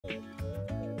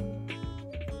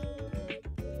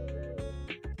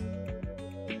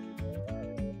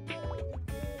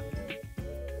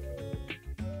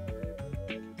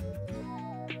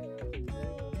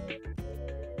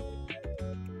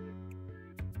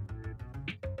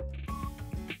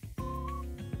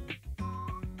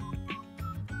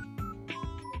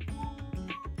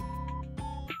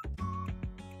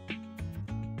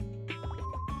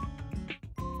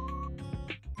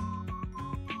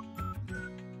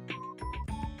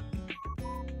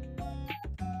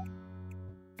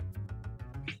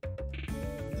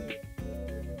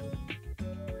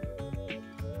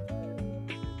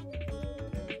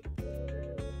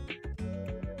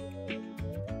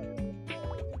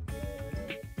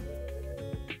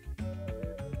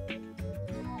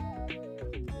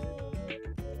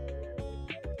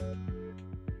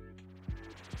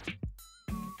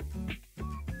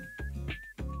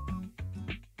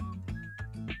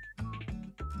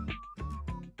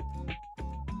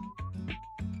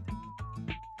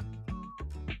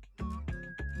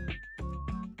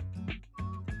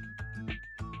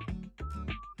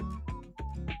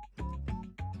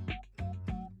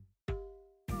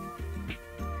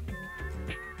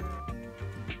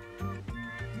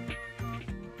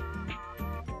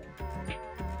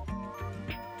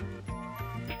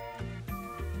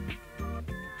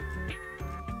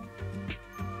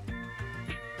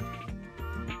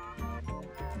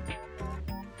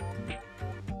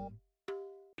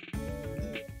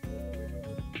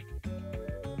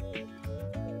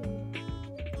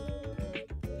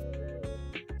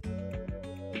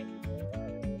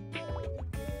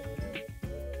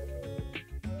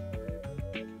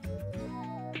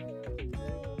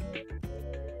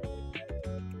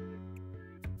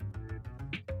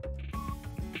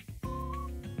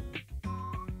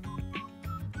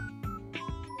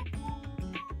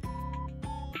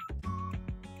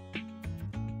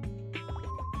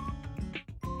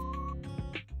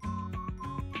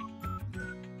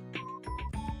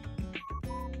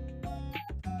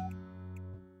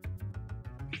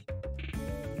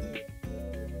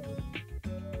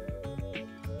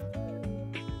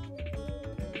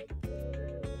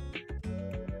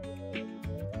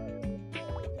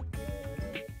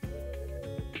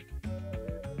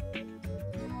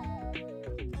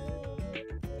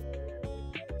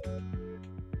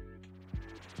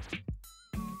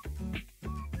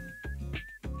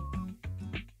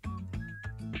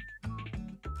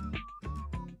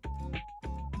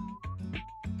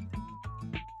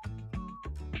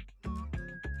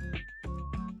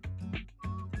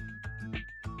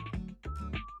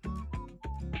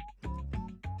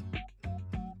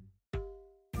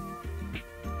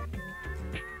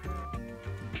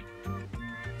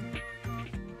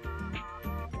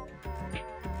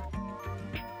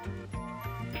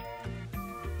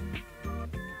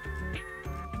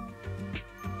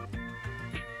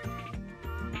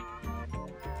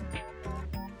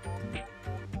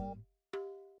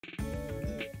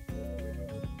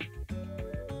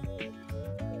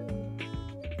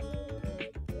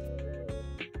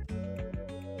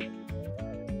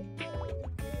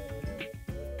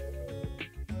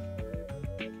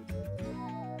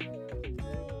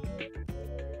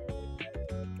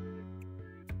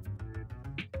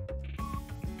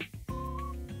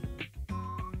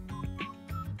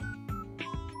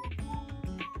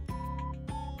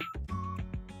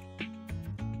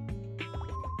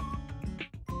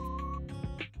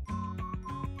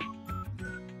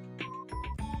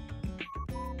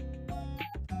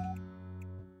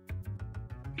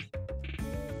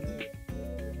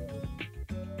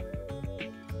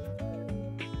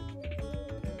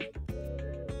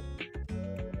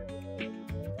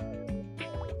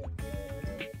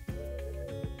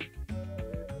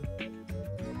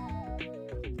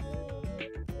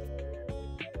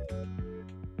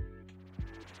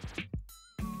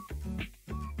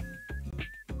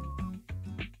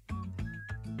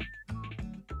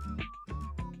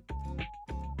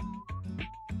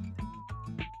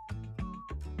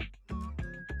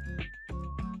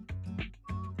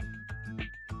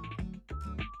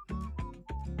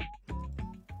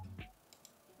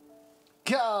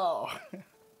go!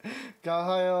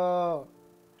 Gahayo!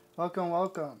 Welcome,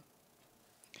 welcome.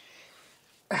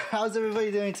 How's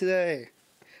everybody doing today?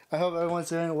 I hope everyone's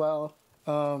doing well.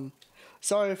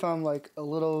 Sorry if I'm like a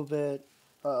little bit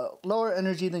lower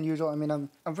energy than usual. I mean, I'm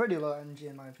pretty low energy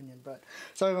in my opinion, but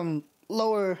sorry if I'm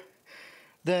lower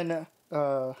than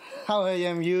how I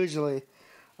am usually.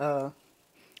 Haven't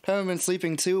been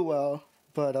sleeping too well,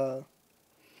 but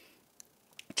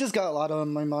just got a lot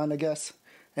on my mind, I guess.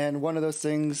 And one of those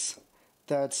things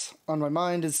that's on my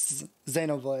mind is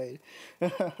Xenoblade.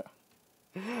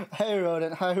 Hey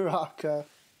Rodent, hi Raka.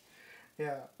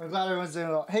 Yeah, I'm glad everyone's doing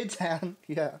well. Hey Tan,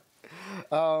 yeah.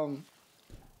 I've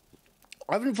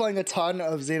been playing a ton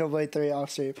of Xenoblade 3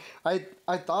 off stream. I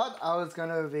thought I was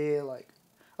gonna be like,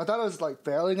 I thought I was like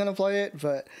barely gonna play it,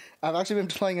 but I've actually been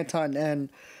playing a ton, and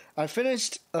I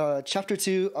finished chapter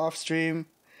 2 off stream,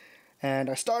 and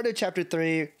I started chapter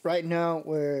 3. Right now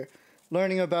we're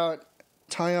learning about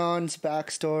Tyon's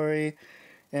backstory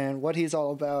and what he's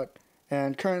all about,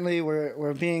 and currently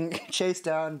we're being chased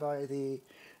down by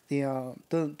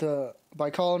by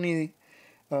Colony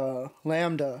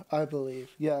Lambda, I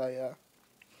believe. Yeah.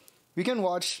 We can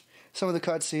watch some of the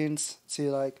cutscenes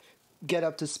to like get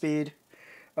up to speed.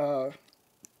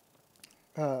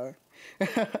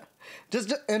 Just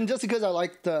because I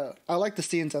like the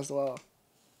scenes as well.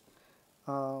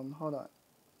 Hold on.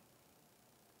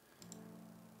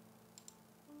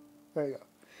 There you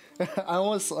go. I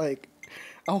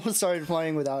almost started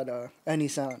playing without any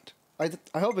sound. I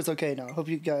hope it's okay now. I hope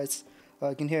you guys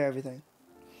can hear everything.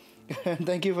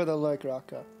 Thank you for the like,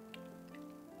 Raka.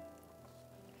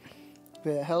 But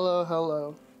yeah,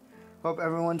 hello. Hope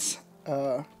everyone's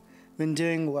been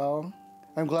doing well.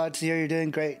 I'm glad to hear you're doing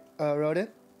great, Rodent.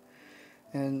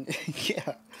 And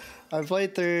yeah, I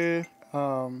played through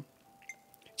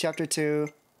chapter 2.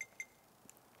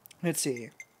 Let's see.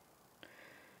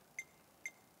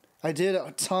 I did a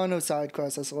ton of side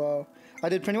quests as well. I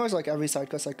did pretty much like every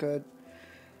side quest I could.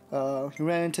 We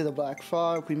ran into the Black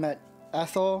Fog. We met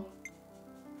Ethel.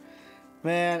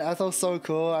 Man, Ethel's so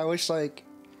cool. I wish like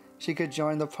she could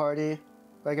join the party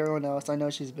like everyone else. I know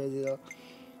she's busy though.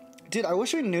 Dude, I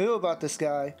wish we knew about this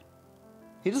guy.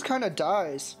 He just kind of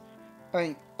dies.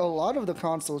 Like a lot of the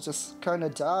consoles just kind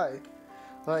of die.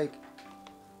 Like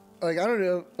I don't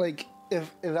know. Like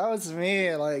if that was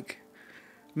me, like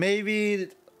maybe.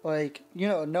 Like, you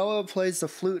know, Noah plays the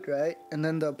flute, right? And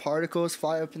then the particles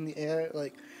fly up in the air.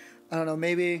 Like, I don't know,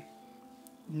 maybe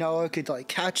Noah could, like,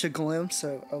 catch a glimpse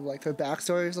of like, her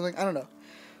backstory or something. I don't know.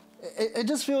 It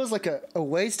just feels like a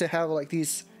waste to have, like,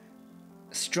 these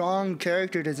strong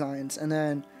character designs and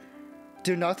then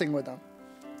do nothing with them.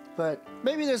 But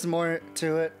maybe there's more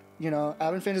to it, you know. I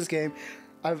haven't finished this game.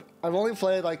 I've only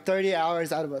played, like, 30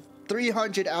 hours out of a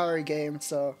 300-hour game,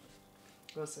 so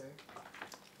we'll see.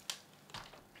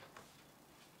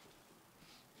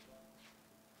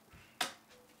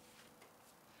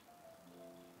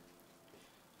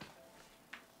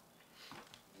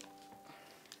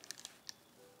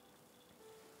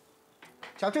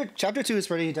 Chapter 2 is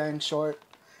pretty dang short.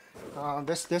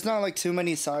 There's not like too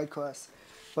many side quests,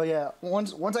 but yeah,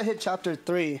 once I hit chapter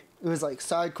 3, it was like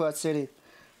side quest city.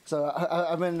 So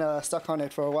I've been stuck on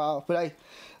it for a while, but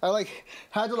I like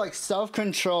had to like self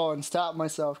control and stop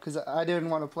myself because I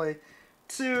didn't want to play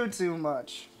too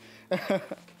much.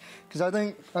 Because I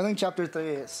think chapter 3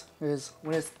 is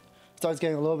when it starts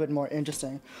getting a little bit more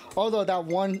interesting. Although that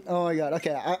one, oh my god,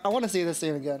 okay, I want to see this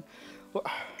scene again.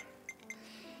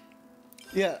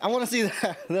 Yeah, I want to see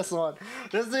this one.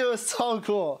 This dude was so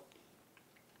cool.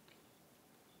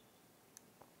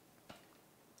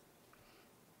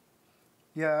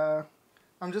 Yeah,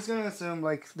 I'm just gonna assume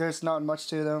like there's not much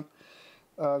to them.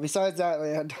 Besides that,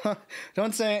 like,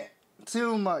 don't say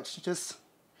too much. Just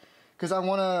because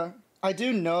I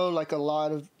do know like a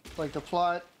lot of like the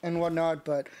plot and whatnot,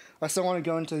 but I still want to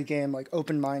go into the game like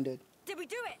open-minded. Did we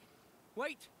do it?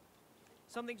 Wait,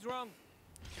 something's wrong.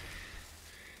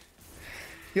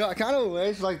 Yeah, I kind of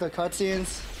wish like the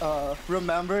cutscenes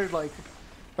remembered like,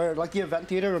 or like the event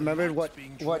theater remembered what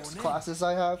classes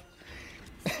I have.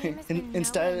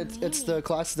 Instead, it's the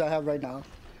classes I have right now.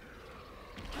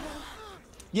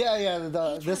 Yeah,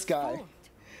 this guy.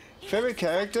 Favorite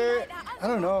character? I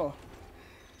don't know.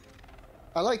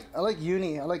 I like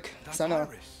Uni. I like Senna.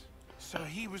 So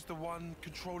he was the one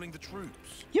controlling the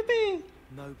troops. Yippee!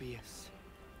 Mobius.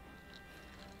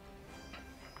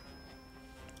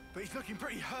 But he's looking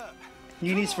pretty hurt.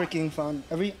 Uni's freaking fun.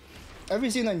 Every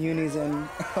scene that Uni's in,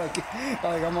 like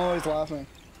I'm always laughing.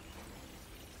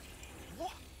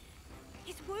 What?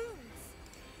 His wounds.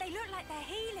 They look like they're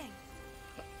healing.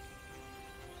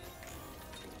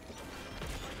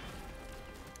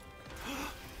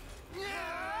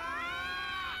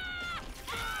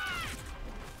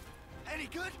 Any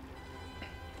good?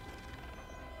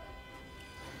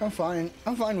 I'm fine.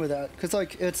 I'm fine with that, cause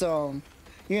like it's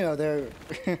you know, they're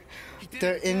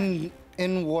they're in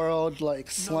world like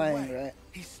slang, No way. right?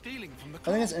 He's stealing from the I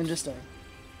think it's clock. interesting.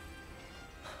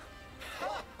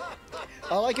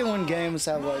 I like it when games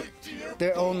have like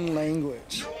their own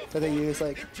language that they use.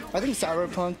 Like I think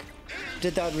Cyberpunk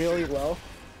did that really well.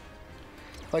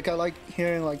 Like I like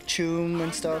hearing like Choom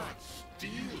and stuff.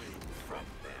 Stealing from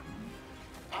them.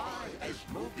 I, as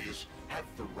Mobius, have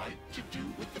the right to do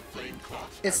with the flame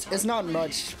cloth. It's not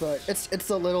much, but it's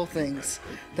the little things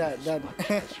that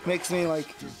makes me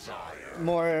like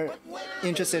more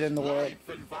interested in the world. Life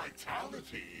and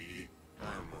vitality.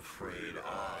 I'm afraid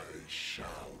I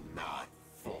shall not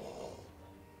fall.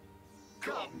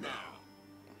 Come now.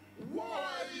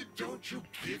 Why don't you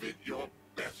give it your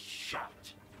best shot?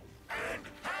 And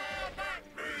have at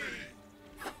me!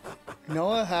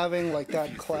 Noah having like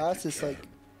that class is like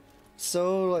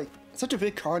so like such a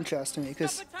big contrast to me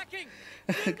because Stop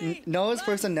attacking! Noah's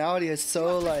personality is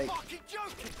so Fucking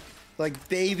joking! like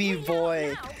baby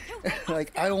boy.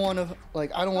 Like I don't want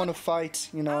to fight,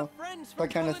 you know, Our friends from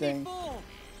that kind of Colony thing. 4.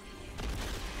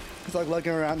 It's like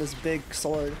looking around this big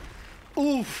sword.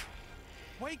 Oof.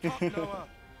 Wake up, Noah!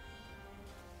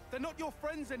 They're not your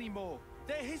friends anymore.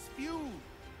 They're his fuel.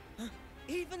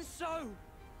 Even so,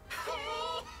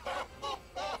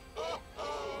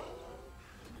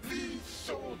 These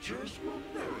soldiers will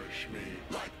nourish me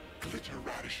like glitter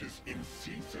radishes in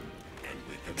season, and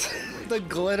we can always The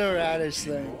glitter radish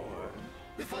thing. more.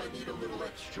 If I need a little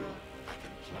extra, I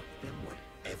can pluck them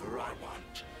whenever I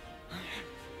want.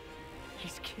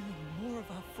 he's killing more of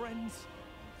our friends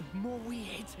the more we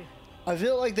hate him. I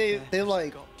feel like they There's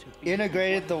like got to be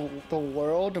integrated a way. the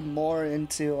world more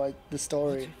into like the What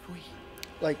story. if we...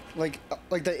 Like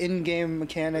the in-game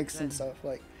mechanics and stuff.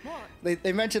 Like What?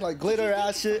 they mentioned like glitter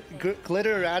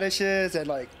radishes and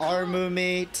like armor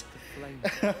meat. Flame.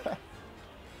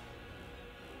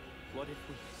 What if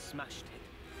we smashed it?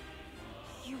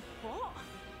 You what?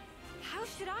 How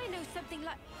should I know something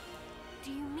like...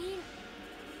 Do you mean...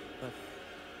 But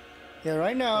Yeah,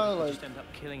 right now we like just end up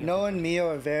killing Noah everyone. and Mio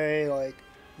are very like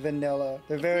vanilla.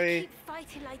 They're if we very keep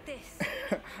fighting like this...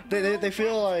 they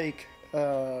feel like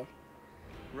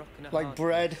Rock and a like hard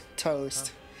bread place.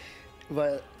 toast.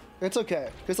 But it's okay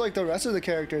because like the rest of the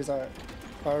characters are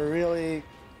really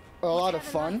a lot of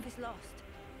whichever fun. life is lost,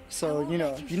 So you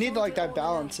know you need like that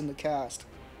balance in the cast.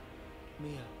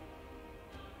 Mia.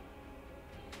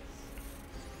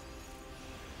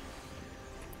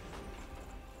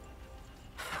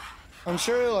 I'm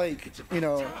sure like you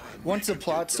know once the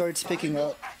plot starts picking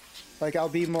up, like I'll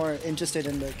be more interested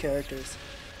in the characters.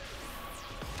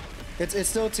 It's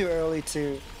still too early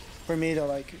for me to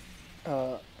like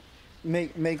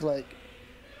make like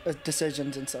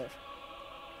decisions and stuff.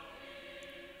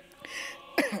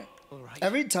 All right.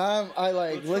 Every time I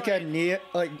like We'll look try at it. Neo,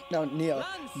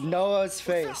 Lance! Noah's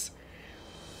face,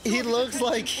 he looks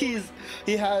like he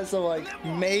has some like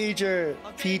major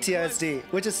PTSD,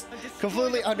 which is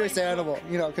completely understandable,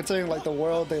 you know, considering like the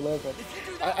world they live in.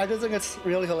 I just think it's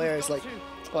really hilarious.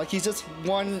 Like he's just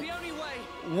one The only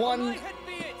way. one My head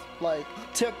be it. like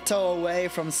tiptoe away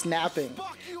from snapping.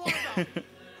 Fuck you, Oliver!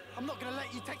 I'm not gonna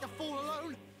let you take the fall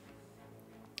alone.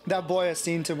 That boy has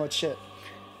seen too much shit.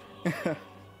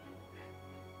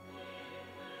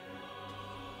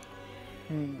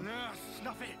 Nah,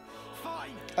 snuff it.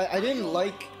 Fine. I didn't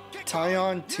like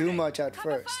Tyon too much at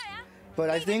first, but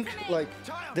I think like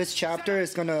this chapter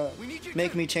is gonna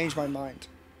make me change my mind.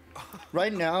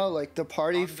 Right now, like the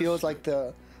party feels like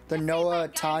the Noah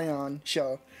Tyon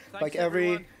show. Like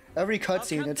every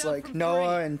cutscene, it's like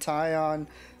Noah and Tyon.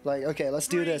 Like okay, let's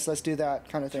do this, let's do that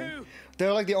kind of thing.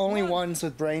 They're like the only ones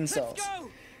with brain cells.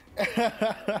 Let's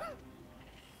go.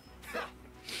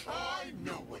 I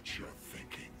know what you're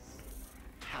thinking.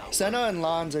 How Senna and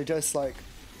Lans are just like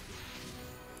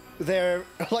they're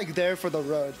like there for the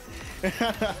road. if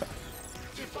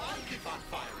I keep on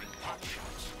firing pot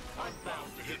shots, I'm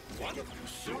bound to hit one of you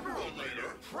sooner or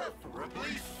later,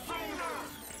 preferably sooner.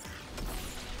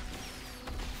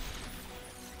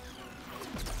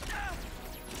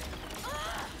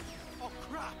 Oh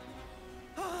crap!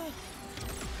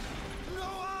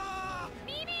 Noah!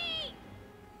 Mimi!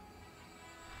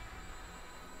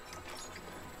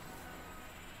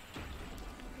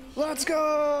 Let's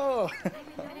go!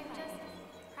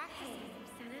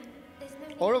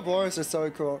 Ouroboros is so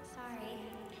cool.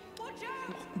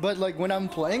 But like when I'm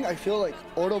playing, I feel like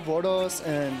Ouroboros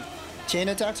and chain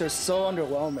attacks are so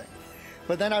underwhelming.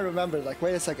 But then I remember like,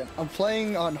 wait a second, I'm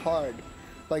playing on hard.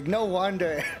 Like, no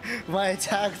wonder my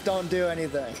attacks don't do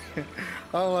anything.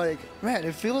 I'm like, man,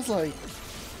 it feels like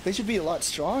they should be a lot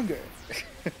stronger.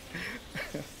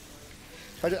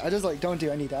 I just like don't do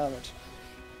any damage.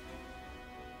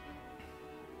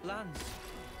 Lance,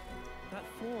 that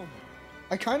form.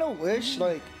 I kind of wish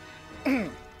like Hey,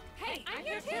 I'm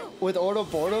here too. with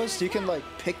Ouroboros you can like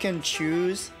pick and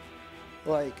choose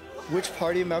like which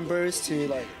party members to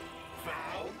like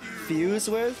fuse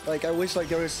with. Like I wish like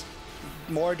there was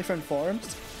more different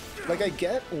forms. Like I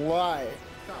get why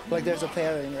like there's a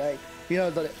pairing, right? You know,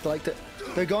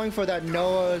 they're going for that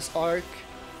Noah's Ark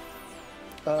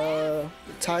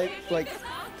type, like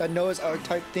that Noah's Ark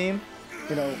type theme,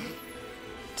 you know,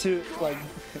 to like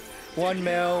one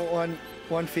male,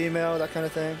 one female, that kind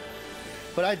of thing.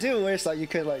 But I do wish that you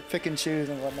could like pick and choose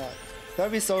and whatnot.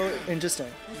 That'd be so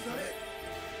interesting.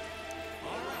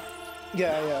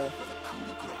 Yeah.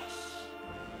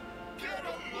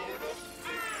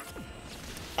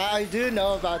 I do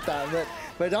know about that,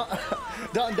 but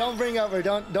don't bring up or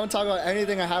don't talk about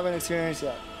anything I haven't experienced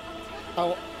yet.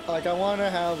 I want to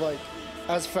have like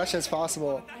as fresh as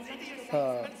possible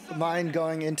mind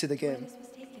going into the game.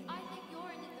 I think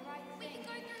you're in the right thing. We can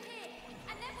go through here,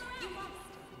 and then we're out. You must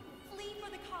flee for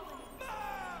the colony.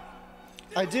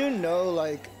 I do know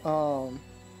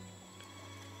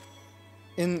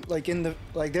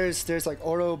like there's like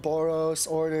Ouroboros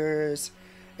orders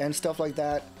and stuff like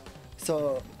that.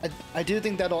 So I do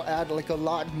think that'll add like a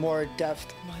lot more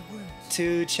depth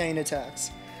to chain attacks.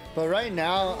 But right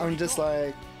now I'm just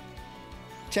like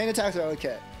chain attacks are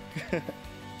okay.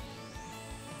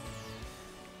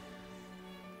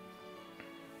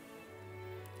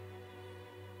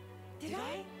 Did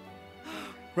I?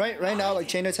 Right now like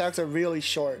chain attacks are really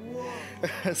short.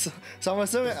 so I'm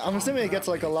assuming it gets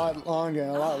like a lot longer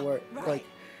and a lot worse. Like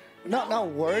not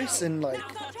worse in like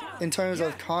in terms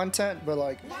of content, but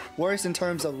like worse in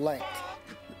terms of length.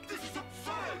 This is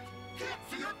absurd! Can't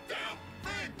see a damn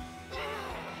thing!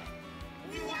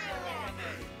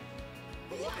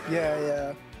 Where are they?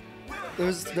 Yeah.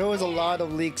 There was a lot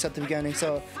of leaks at the beginning,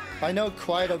 so I know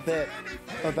quite a bit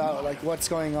about like what's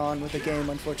going on with the game,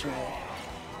 unfortunately.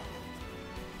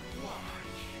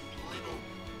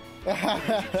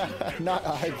 Not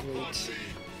eye bleach.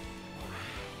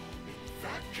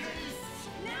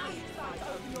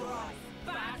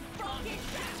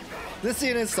 This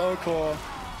scene is so cool.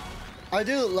 I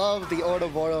do love the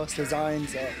Ouroboros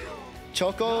designs though.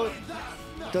 Choco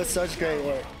does such great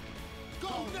work.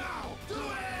 Go now! Do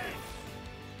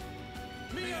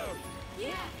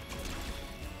it!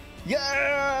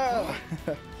 Yeah!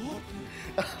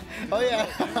 Oh yeah.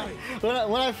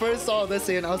 when I first saw this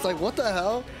scene, I was like, what the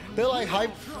hell? They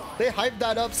hyped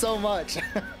that up so much.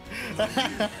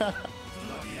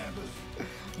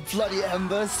 Bloody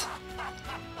embers.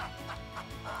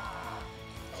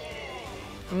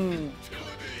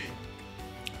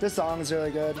 This song is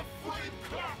really good. Flame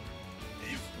clock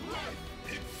is life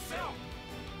itself.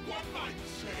 One might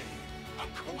say a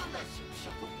coalescence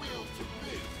of the will to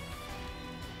live.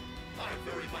 I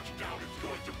very much doubt it's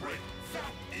going to break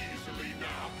that easily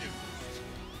now, is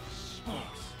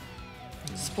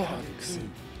it? Sparks.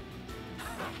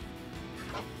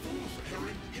 A fool's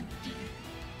errand indeed.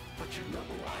 But you know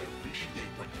I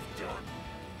appreciate what you've done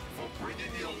for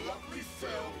bringing your lovely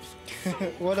selves.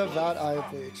 What about eye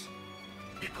bleach?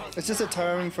 Because It's just a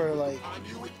term for like, on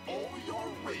you with all your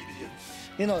radiance.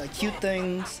 you know, like cute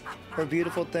things or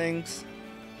beautiful things.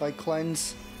 Like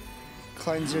cleanse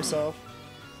yourself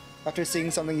after seeing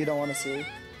something you don't want to see.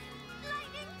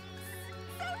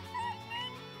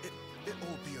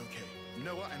 It'll be okay.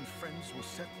 Noah and friends will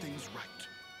set things right.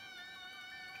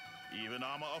 Even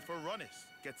armor of Veronis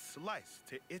gets sliced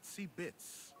to itsy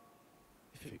bits.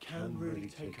 If it can really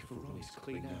take a Veronis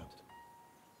clean out,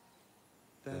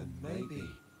 then maybe.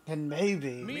 And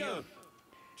maybe. Mio!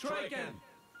 Try again!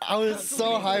 I was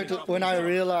so hyped when I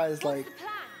realized like,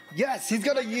 yes, he's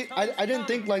gonna use. I didn't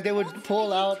think like they would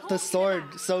pull out the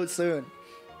sword so soon.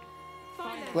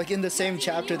 Like in the same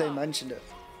chapter they mentioned it.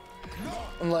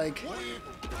 I'm like,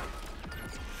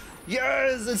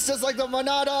 yes, it's just like the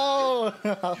Monado.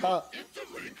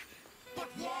 Interlink, but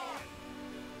why?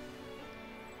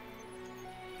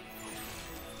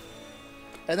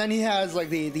 And then he has like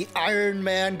the Iron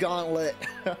Man gauntlet.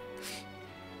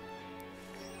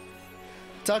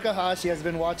 Takahashi has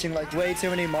been watching like way too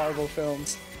many Marvel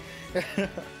films.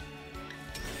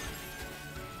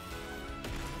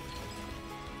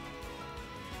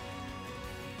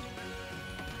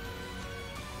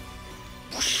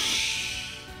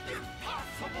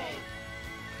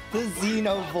 The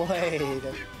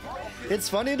Xenoblade. It's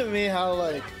funny to me how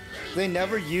like they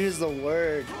never use the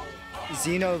word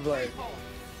Xenoblade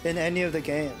in any of the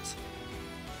games.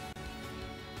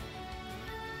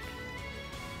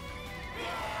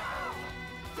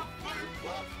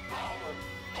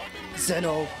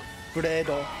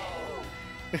 Xenoblade.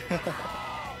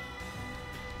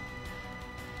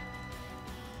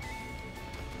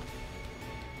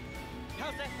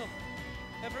 How's Ethel?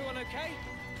 Everyone okay?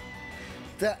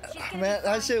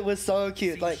 That shit was so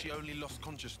cute. Like, She only lost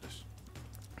consciousness.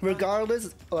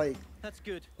 regardless, like That's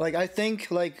good. I think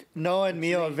like Noah and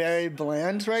Mio are very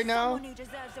bland right now. Someone who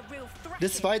deserves a real thrashing.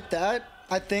 Despite that,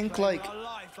 I think like Our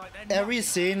lives like they're every nothing.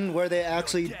 scene where they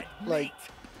actually Dead like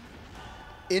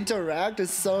meat. interact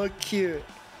is so cute.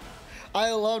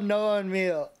 I love Noah and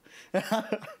Mio.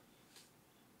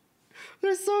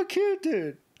 They're so cute,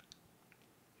 dude.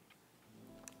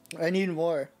 I need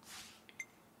more.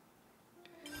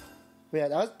 But yeah,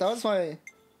 that was my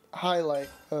highlight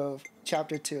of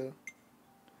chapter 2.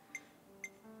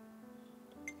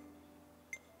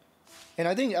 And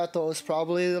I think Ethel is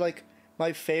probably like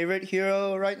my favorite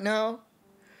hero right now.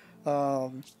 I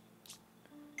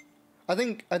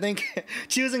think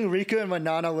choosing Riku and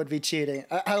Manana would be cheating.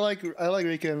 I like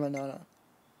Riku and Manana.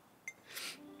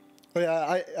 But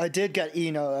yeah, I did get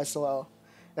Ino as well.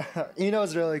 Ino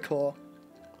is really cool.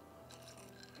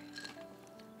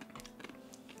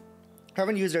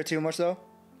 Haven't used her too much though,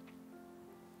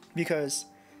 because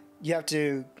you have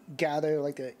to gather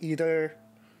like the ether,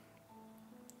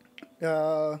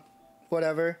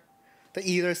 whatever, the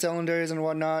ether cylinders and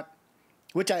whatnot,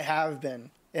 which I have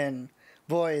been, and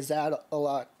boy is that a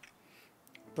lot.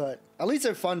 But at least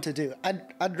they're fun to do.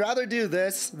 I'd rather do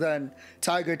this than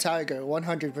Tiger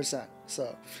 100%.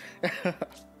 So. Can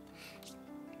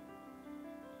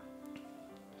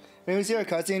we see our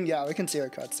cutscene? Yeah, we can see our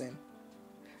cutscene.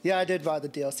 Yeah, I did buy the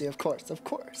DLC, of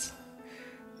course.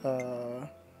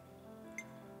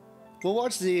 We'll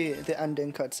watch the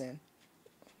ending cutscene.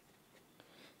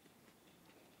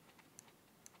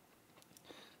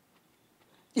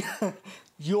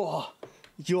 Your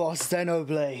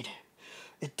Xenoblade.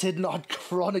 It did not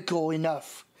chronicle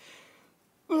enough.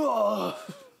 Ugh.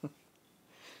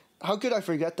 How could I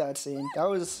forget that scene? That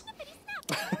was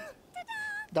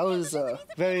that was a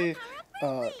very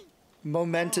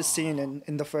momentous scene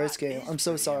in the first game. I'm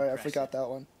so sorry I forgot that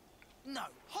one. No,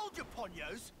 hold your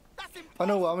ponios. That's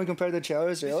Underwhelming compared to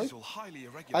Charos, really? This is all highly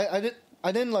irregular.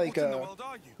 I didn't like What in the world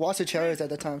are you? watch the Charos at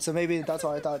the time, so maybe that's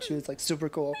why I thought she was like super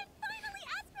cool. Finally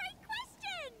asked my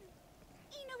question.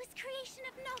 Ino's creation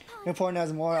of Nopal. Important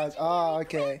as more as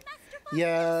okay.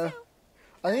 Yeah.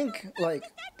 I think like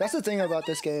that's the thing about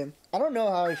this game. I don't know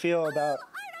how I feel about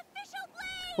Artificial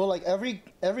blade. well like every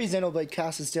Xenoblade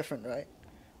cast is different, right?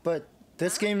 But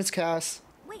this game's cast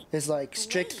Wait, is like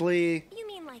strictly you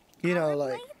mean like you know, our like-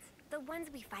 blades? The ones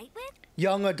we fight with?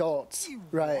 young adults,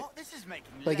 right? What? This is making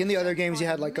Like in the less other sense games you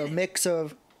by had like a minute. mix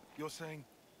of You're saying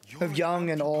you're an young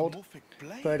and old, anthropomorphic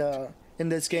blade? but in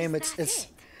this game Is it's that it's it?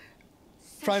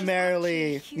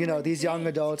 primarily, actually a you know, human these young blade.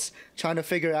 adults trying to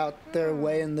figure out their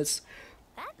way in this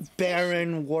That's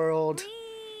barren world,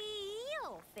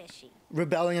 real fishy.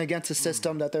 rebelling against the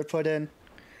system that they're put in.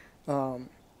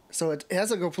 So it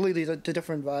has a completely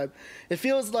different vibe. It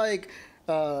feels like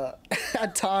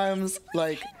at times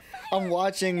like I'm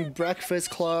watching Breakfast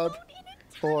Club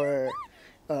or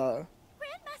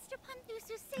Grandmaster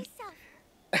Pandusu say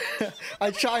so.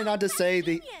 I try not to say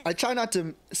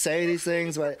these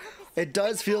things, but it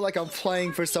does feel like I'm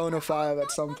playing Persona 5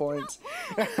 at some points.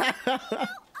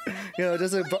 You know,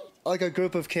 just like a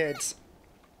group of kids.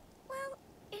 Well,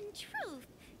 in truth,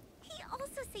 he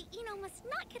also say Ino must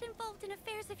not get involved in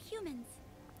affairs of humans.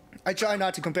 I try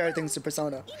not to compare things to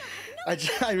Persona. Ino had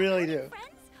no I really do.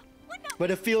 friends. Would not But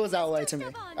it feels that way Mr. to me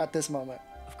Devon. at this moment.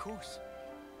 Of course.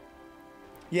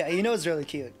 Yeah, Ino's really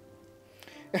cute.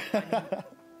 I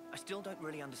still don't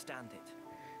really understand it.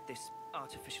 This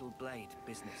artificial blade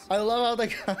business. I love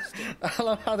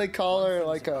how they call her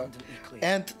like a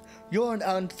you're an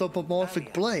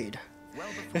anthropomorphic blade. Well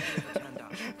before you ever turned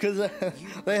up, Because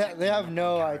they have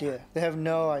no idea. They have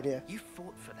no idea. you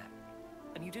fought for them,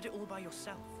 and you did it all by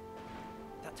yourself.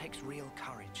 That takes real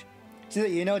courage. See the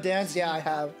Ino dance? Yeah, I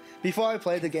have. Before I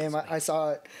played the game, I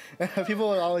saw it. People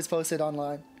would always post it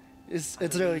online. It's I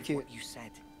really believe cute. What you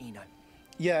said, Ino.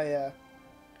 Yeah, yeah.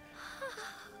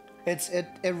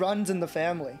 It runs in the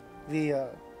family. The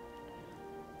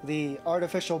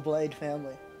artificial blade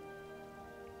family.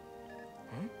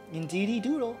 Indeedy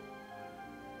doodle.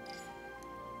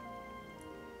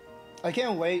 I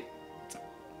can't wait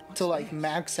to like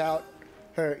max out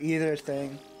her either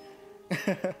thing.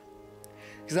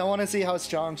 Because I want to see how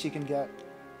strong she can get.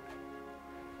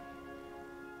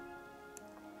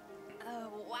 Oh,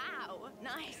 wow.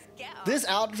 This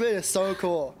outfit is so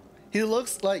cool. He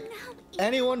looks like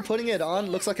anyone putting it on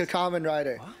looks like a common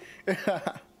rider. Friend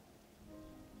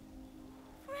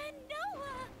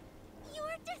Noah, you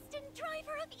are destined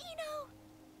driver of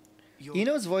Eno.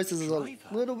 Eno's voice is a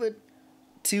little bit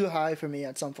too high for me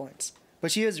at some points,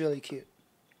 but she is really cute.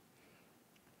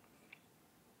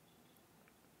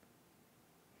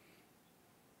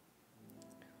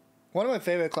 One of my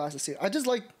favorite classes too. I just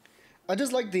like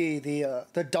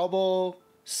the double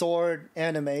sword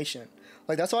animation.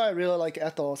 Like that's why I really like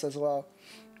Ethel's as well.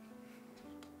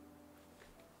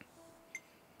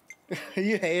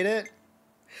 You hate it?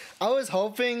 I was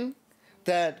hoping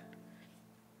that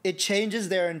it changes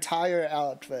their entire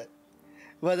outfit,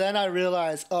 but then I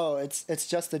realized, oh, it's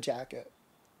just the jacket.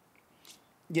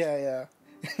 Yeah.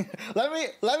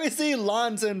 let me see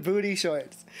lawns and booty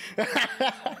shorts.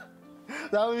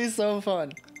 That would be so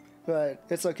fun, but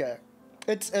it's okay.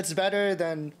 It's better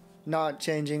than not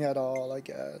changing at all, I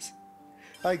guess.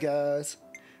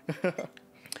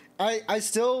 I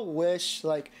still wish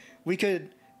like we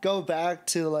could go back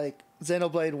to like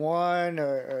Xenoblade 1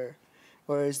 or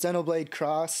Xenoblade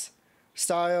Cross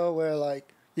style where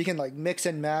like you can like mix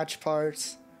and match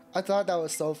parts. I thought that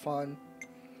was so fun,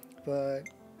 but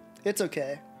it's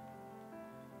okay.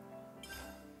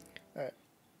 Alright.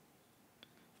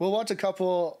 We'll watch a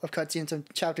couple of cutscenes from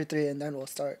Chapter 3 and then we'll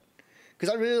start.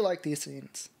 Because I really like these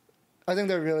scenes. I think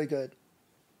they're really good.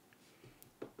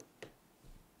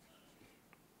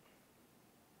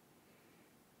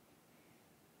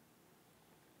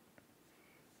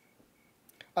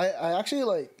 I actually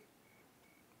like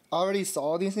already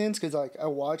saw these scenes because like I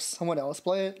watched someone else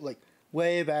play it like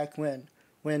way back when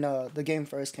the game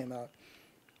first came out.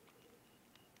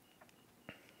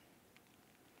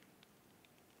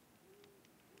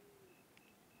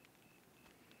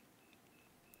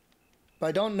 But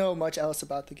I don't know much else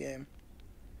about the game.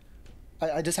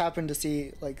 I just happened to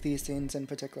see like these scenes in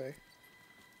particular.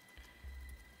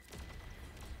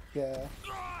 Yeah.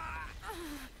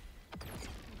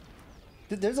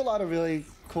 There's a lot of really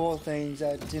cool things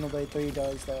that Xenoblade 3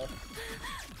 does though.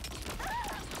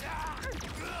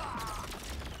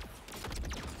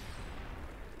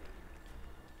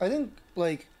 I think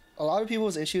like a lot of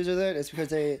people's issues with it is because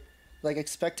they like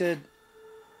expected,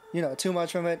 you know, too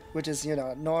much from it, which is, you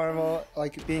know, normal,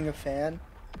 like being a fan.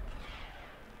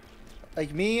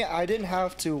 Like me, I didn't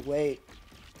have to wait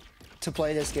to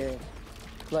play this game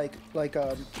like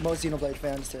most Xenoblade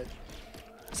fans did.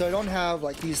 So I don't have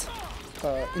like these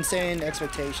insane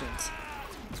expectations.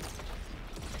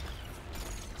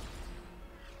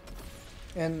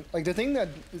 And like the thing that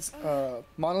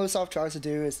Monolith Soft tries to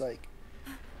do is like,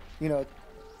 you know,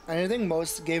 and I think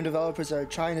most game developers are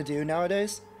trying to do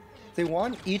nowadays, they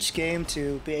want each game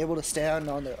to be able to stand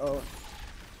on their own.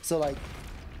 So like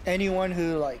anyone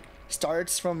who like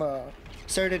starts from a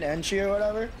certain entry or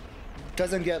whatever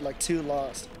doesn't get like too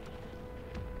lost.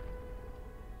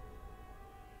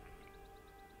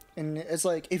 And it's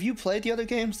like if you play the other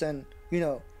games, then you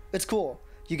know it's cool.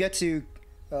 You get to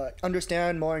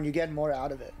understand more and you get more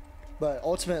out of it. But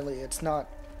ultimately, it's not,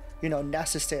 you know,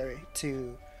 necessary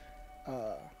to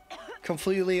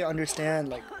completely understand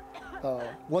like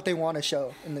what they want to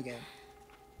show in the game.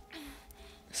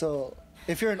 So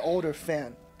if you're an older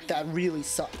fan, that really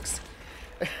sucks.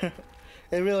 It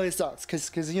really sucks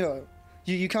because you know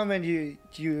you come in,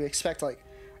 you expect like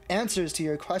answers to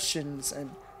your questions and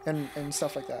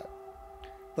stuff like that,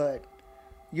 but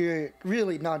you're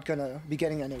really not gonna be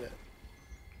getting any of it.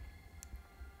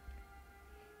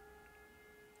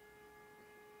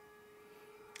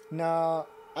 Now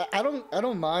I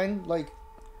don't mind like,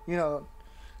 you know,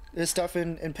 this stuff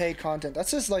in paid content.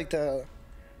 That's just like the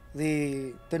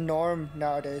norm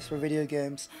nowadays for video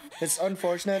games. It's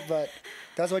unfortunate, but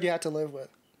that's what you have to live with.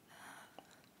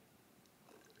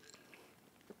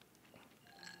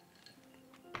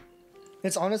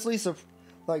 It's honestly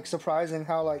surprising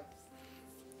how like,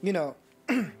 you know,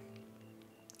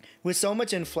 with so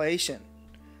much inflation,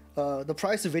 the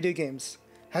price of video games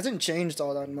hasn't changed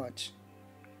all that much.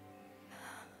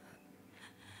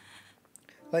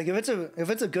 Like if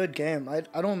it's a good game,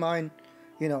 I don't mind,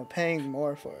 you know, paying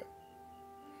more for it.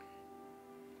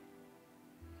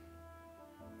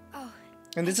 Oh.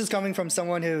 And this is coming from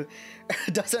someone who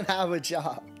doesn't have a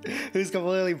job, who's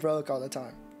completely broke all the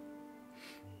time.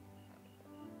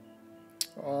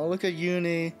 Oh, look at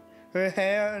Uni, her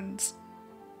hands.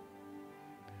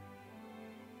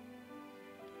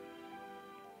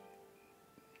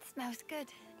 Smells good.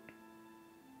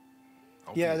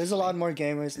 Yeah, there's a lot more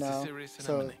gamers now,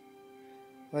 so anemone.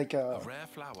 like A rare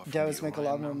flower from devs the make a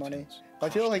lot Orion more money. Mountains. I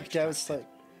feel like Costly devs like extracted.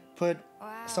 put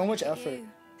Wow, so much look at effort. you.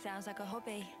 Sounds like a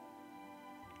hobby.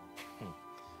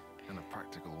 And a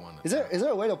practical one. Is there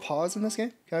a way to pause in this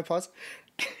game? Can I pause?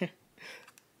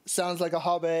 Sounds like a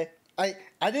hobby. I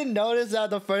didn't notice that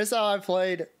the first time I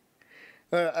played,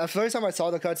 or the first time I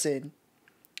saw the cutscene,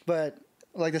 but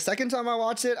like the second time I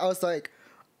watched it, I was like,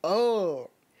 oh,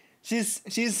 she's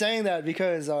saying that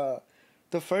because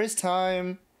the first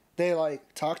time they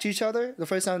like talked to each other, the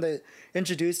first time they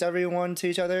introduced everyone to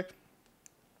each other,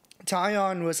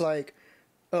 Tyon was like,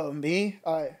 oh, me?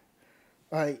 I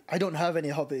don't have any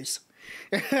hobbies.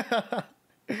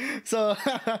 So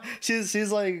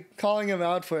she's like calling him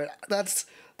out for it. That's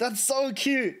so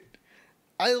cute.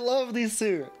 I love these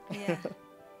two. Yeah.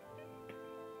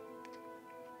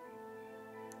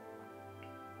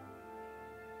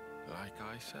 Like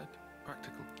I said,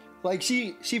 practical. Like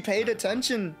she paid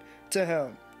attention to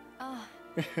him. Oh,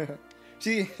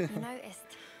 She you noticed.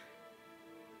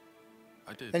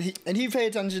 I did. and he paid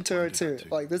attention to her too. too.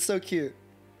 Like that's so cute.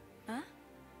 Huh?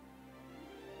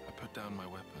 I put down my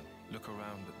weapon, look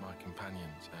around at my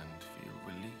companions, and feel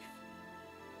relief.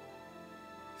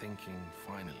 Thinking,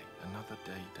 finally, another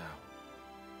day down.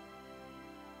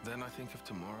 Then I think of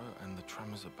tomorrow and the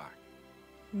tremors are back.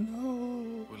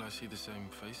 No. Will I see the same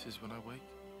faces when I wake?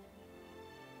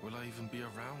 Will I even be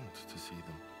around to see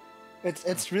them?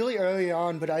 It's really early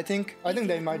on, but I think they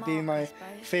feel might be the mark, I my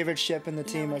suppose. favorite ship in the You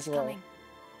know team when as it's well. coming.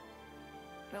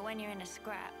 But when you're in a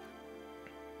scrap,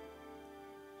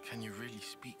 Can you really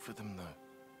speak for them, though?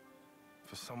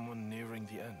 For someone nearing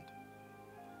the end?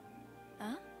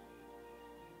 huh?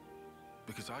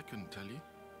 Because I couldn't tell you.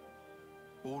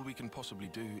 All we can possibly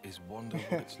do is wonder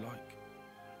what it's like.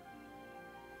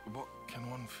 What can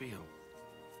one feel?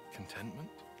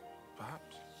 Contentment,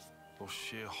 perhaps? Or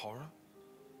sheer horror?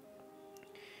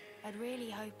 I'd really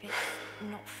hope it's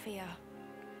not fear.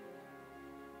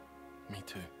 Me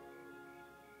too.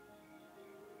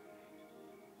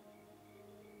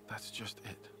 That's just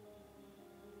it.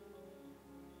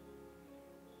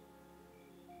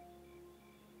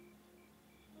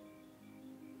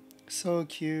 So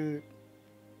cute.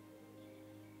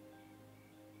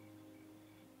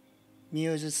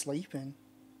 Mio's just sleeping.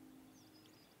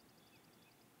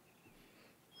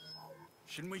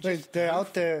 Shouldn't we Like just they're move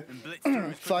out there and blitz through as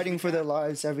quick as fighting we for their can?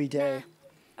 lives every day.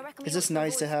 I reckon we It's ought just to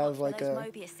nice to avoid have spots like where a those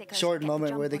Mobius sickos short get the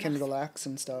moment where jump they on can us. relax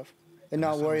and stuff and not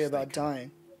Unless I'm worry about mistaken.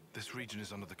 dying. This region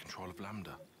is under the control of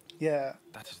Lambda. Yeah.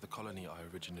 That is the colony I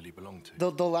originally belonged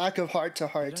to. The lack of heart to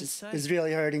heart don't is say.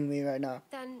 really hurting me right now.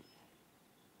 Then,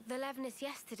 the Levinus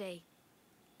yesterday.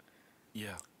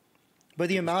 Yeah. But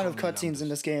the It was amount of totally cutscenes in Lambda's,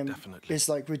 this game definitely. is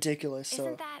like ridiculous.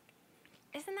 So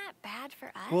Isn't that bad for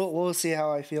us? we'll see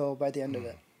how I feel by the end of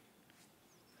it.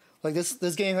 Like this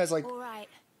game has like All right.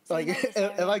 So like you know this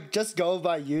if I area. just go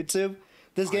by YouTube,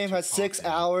 this I game took has 6 part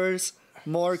in hours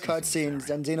more season cutscenes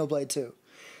than Xenoblade 2.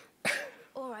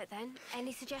 All right then.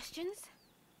 Any suggestions?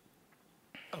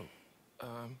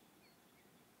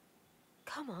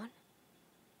 Come on.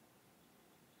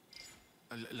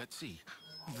 Let's see.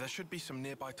 There should be some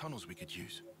nearby tunnels we could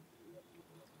use.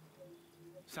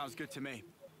 Sounds good to me.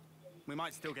 We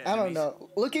might still get I don't enemies. know.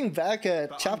 Looking back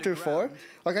at But chapter 4, underground,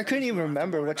 like I couldn't you even don't have to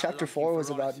remember worry what about chapter looking 4 for was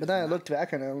about. Odyssey But then I and looked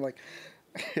back and I'm like,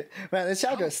 man, this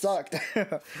chapter sucked.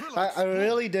 I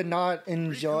really did not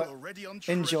enjoy already on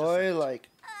treasure like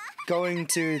going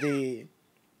to the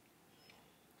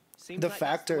Seems The like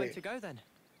that's the way factory. to go then.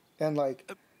 and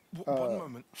like One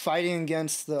moment. fighting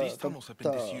against These tunnels have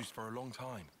been the disused for a long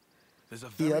time. There's a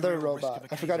very other real risk robot.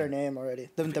 of I forgot her occasion. name already.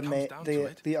 If it comes down to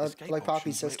it, escape Like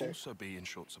Poppy's options may sister. also be in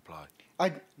short supply.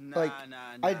 I like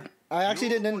I actually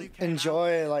You're the one who didn't came out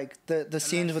enjoy like the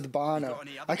scenes Unless with you've Bono. got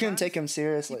any other I couldn't plans? take him You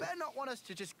seriously. better not want us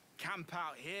to just camp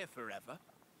out here forever.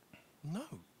 No,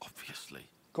 obviously.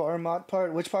 Gormott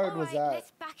part? Which part All was right, that?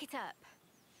 let's back it up.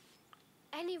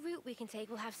 Any route we can take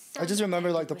will have some I just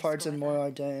remember like the risk parts or in other. More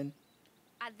Arcane.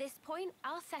 At this point,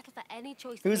 I'll settle for any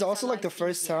choice. It that was makes also our like the lives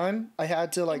first easier. time I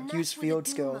had to like Enough use with the field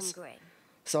skills. doom-mongering.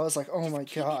 So I was like, oh Just my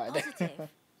keep it god. positive.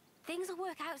 Things will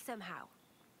work out somehow.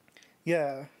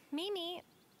 Yeah. Mimi,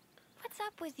 what's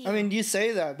up with you? I mean, you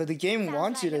say that, but the game Sounds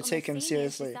wants you like to little take him Miss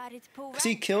Senior's seriously. decided to pull Because he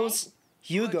rank, kills eh?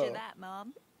 Hugo. that,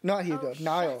 Mom. Not Hugo, Oh,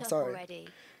 Niall, shut up sorry. already.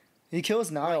 He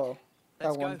kills Niall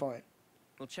let's at one go. point.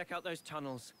 We'll check out those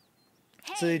tunnels.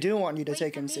 So they Hey, do want you to wait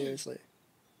take for him me. seriously.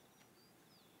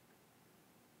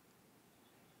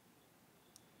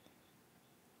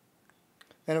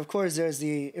 And of course, there's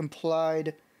the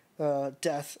implied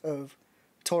death of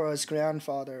Tora's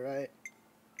grandfather, right?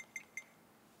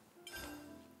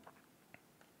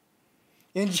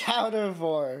 In chapter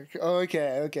 4.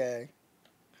 Okay.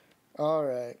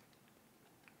 Alright.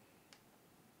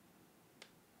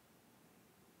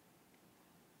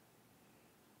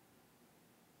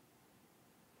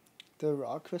 The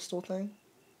rock crystal thing?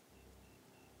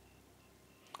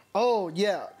 Oh,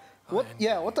 yeah. What?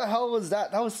 Yeah, what the hell was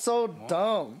that? That was so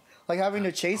dumb. Like having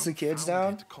to chase the kids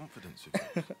down.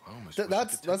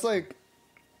 That's like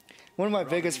one of my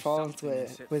biggest problems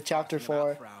with chapter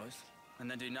 4. And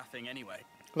then do nothing anyway.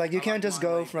 Like you can't just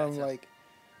go from like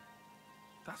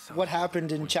what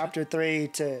happened in chapter 3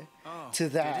 to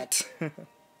that.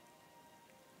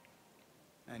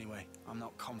 Anyway, I'm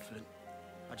not confident.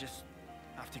 I just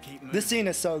have to keep moving. This scene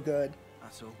is so good.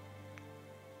 That's all.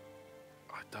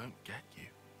 I don't get you.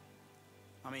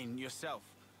 I mean, yourself.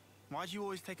 Why do you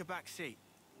always take a back seat?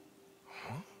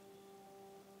 Huh?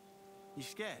 You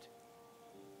scared?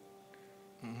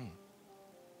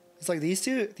 It's like these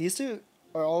two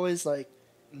are always like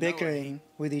bickering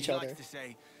with each he other. likes to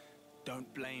say,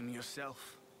 "Don't blame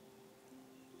yourself."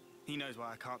 He knows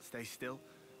why I can't stay still,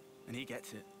 and he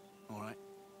gets it. All right.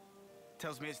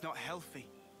 Tells me it's not healthy.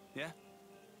 Yeah.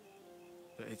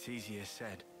 But it's easier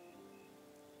said.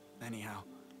 Anyhow,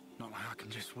 not like I can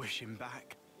just wish him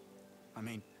back. I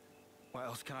mean, what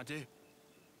else can I do?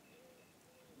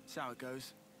 That's how it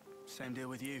goes. Same deal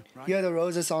with you, right? Yeah, the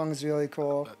Rosa song is really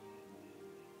cool.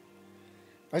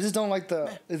 I just don't like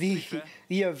the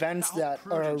events that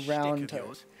are around her.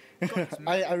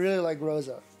 I really like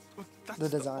Rosa, Well, that's the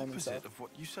design and opposite stuff. of what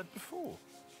you said before.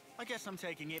 I guess I'm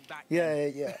taking it back.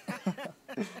 Yeah.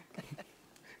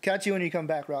 Catch you when you come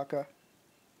back, Raka.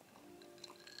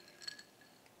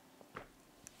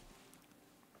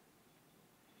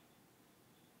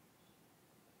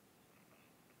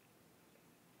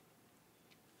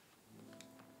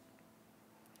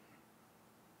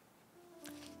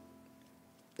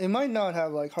 It might not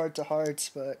have like heart to hearts,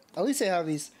 but at least they have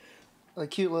these like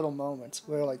cute little moments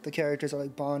where like the characters are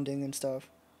like bonding and stuff.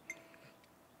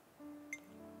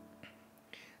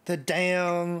 The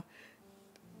damn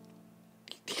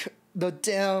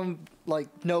like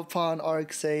no pawn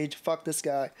arc sage. Fuck this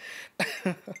guy.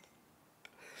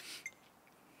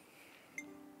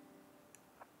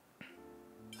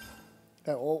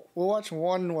 Yeah, we'll watch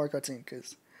one more cutscene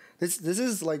because this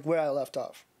is like where I left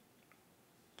off.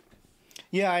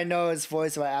 Yeah, I know it's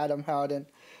voiced by Adam Howden.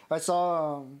 I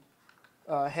saw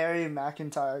Harry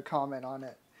McIntyre comment on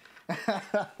it.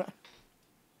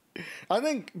 I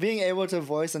think being able to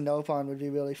voice a Nopon would be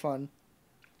really fun.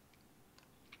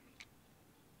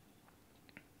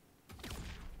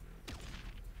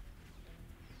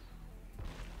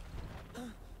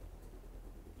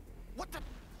 What the?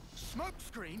 Smoke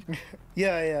screen?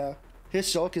 Yeah. His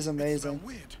shulk is It amazing. smelled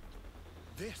weird.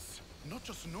 This, not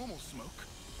just normal smoke.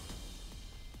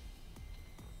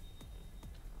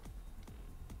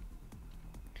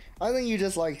 I think you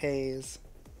just like haze.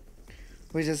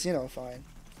 Which is, you know, fine.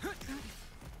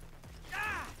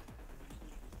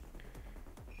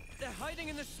 They're hiding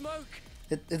in the smoke.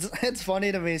 It's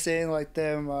funny to me seeing like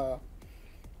them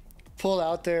pull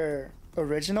out their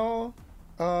original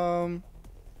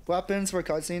weapons for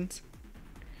cutscenes.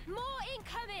 More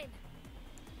incoming!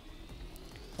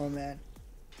 Oh man.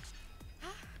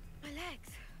 My legs.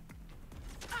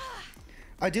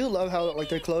 I do love how like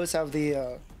their clothes have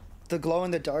the glow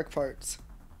in the dark parts.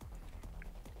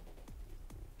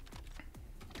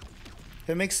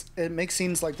 It makes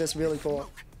scenes like this really cool.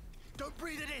 Smoke. Don't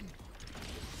breathe it in.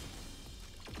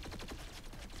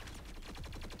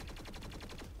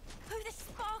 Who the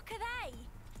spark are they?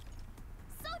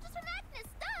 Soldiers from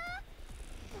Agnes,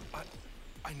 duh!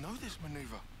 I know this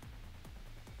maneuver.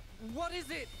 What is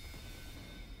it?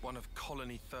 One of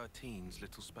Colony 13's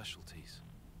little specialties.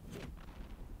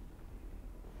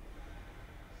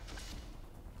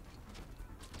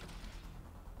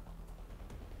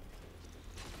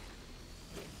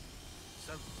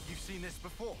 So you've seen this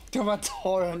before? Come on,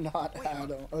 Tora, not Wait,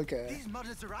 Adam. Okay. These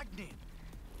mutters are Agnian.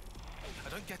 I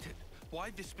don't get it.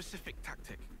 Why this specific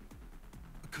tactic?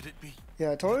 Could it be?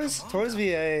 Yeah, Tora's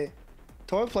VA.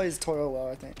 Tora plays Tora well,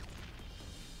 I think.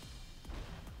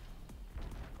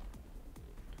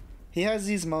 He has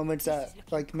these moments that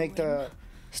like make the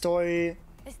story.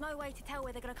 There's no way to tell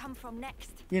where they're gonna come from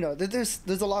next. You know, there's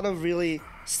a lot of really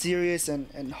serious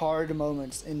and hard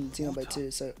moments in Xenoblade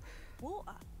 2. So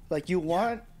Water? like you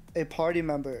want a party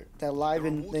member that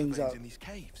liven Water things veins up, in these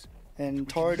caves. and We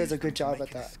Tora can does a use good them to job make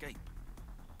at an that. escape.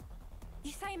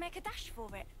 You say make a dash for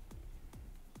it?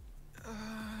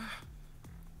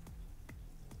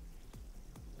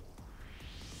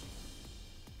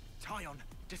 Tyon,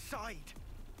 decide.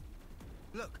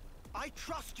 Look, I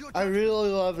trust your I judgment. really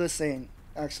love this scene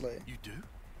actually You do?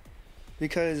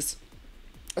 because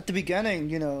at the beginning,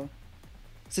 you know,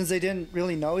 since they didn't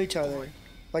really know each other,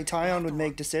 like Tyon would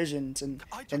make decisions and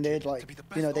they'd like,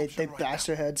 you know, they bash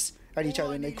their heads at each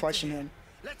other and they question him.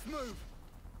 Let's move.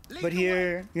 Lead But the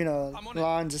here, way. you know, I'm on it.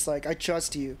 Lon's just like, I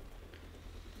trust you.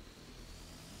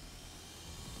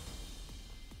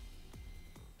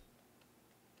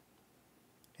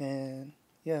 And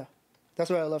yeah, that's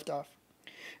where I left off.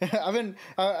 I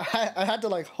had to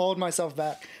like hold myself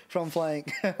back from playing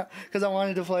because I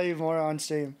wanted to play more on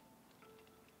stream.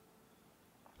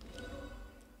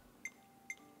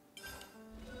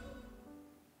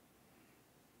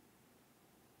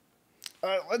 All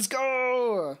right, let's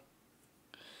go.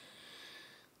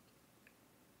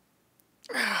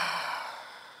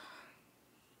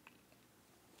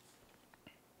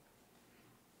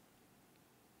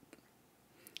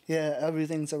 Yeah,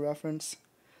 everything's a reference.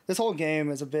 This whole game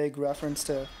is a big reference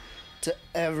to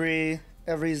every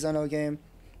Xeno game.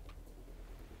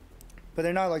 But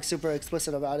they're not like super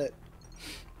explicit about it.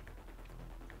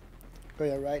 Oh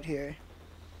yeah, right here.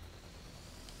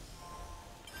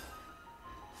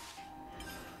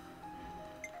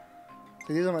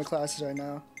 So these are my classes right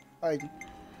now.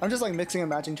 I'm just like mixing and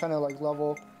matching, trying to like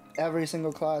level every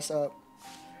single class up.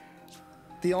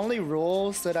 The only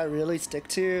rules that I really stick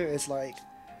to is like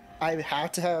I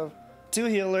have to have 2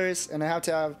 healers and I have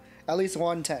to have at least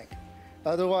 1 tank.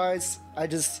 Otherwise, I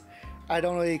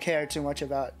don't really care too much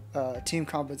about team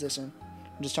composition.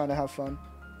 I'm just trying to have fun.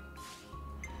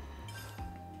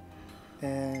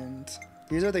 And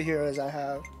these are the heroes I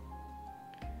have.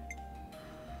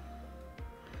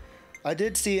 I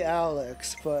did see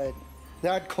Alex, but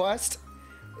that quest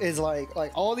is like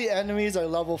all the enemies are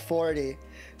level 40.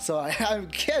 So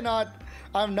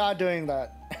I'm not doing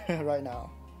that right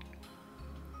now.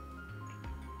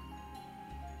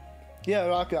 Yeah,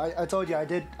 Raku, I told you I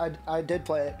did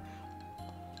play it.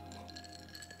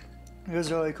 It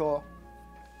was really cool.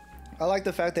 I like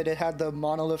the fact that it had the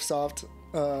Monolith Soft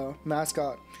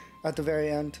mascot at the very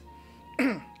end.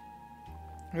 It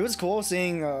was cool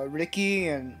seeing Ricky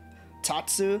and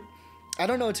Tatsu. I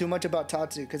don't know too much about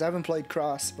Tatsu because I haven't played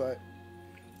Cross, but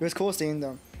it was cool seeing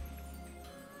them.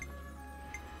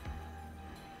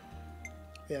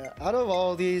 Yeah, out of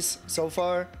all these so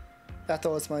far,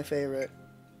 Ethel is my favorite.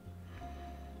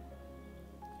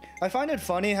 I find it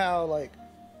funny how, like,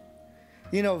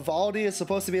 you know, Valdi is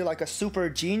supposed to be like a super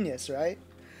genius, right?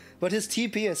 But his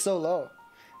TP is so low.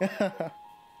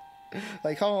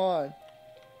 Like, come on.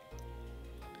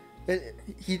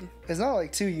 It's not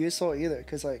like too useful either,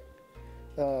 because like,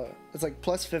 it's like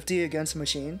plus 50 against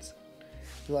machines.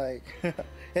 Like,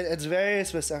 it's very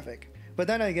specific. But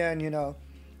then again, you know,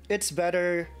 it's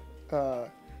better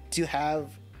to have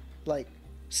like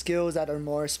skills that are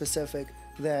more specific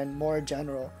than more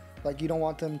general. Like, you don't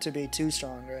want them to be too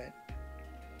strong, right?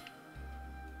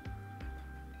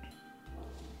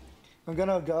 I'm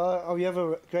gonna go. Oh, you have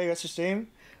a great rest of stream?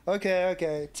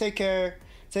 Okay. Take care.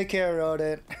 Take care,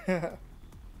 Rodent.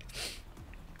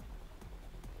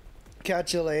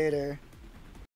 Catch you later.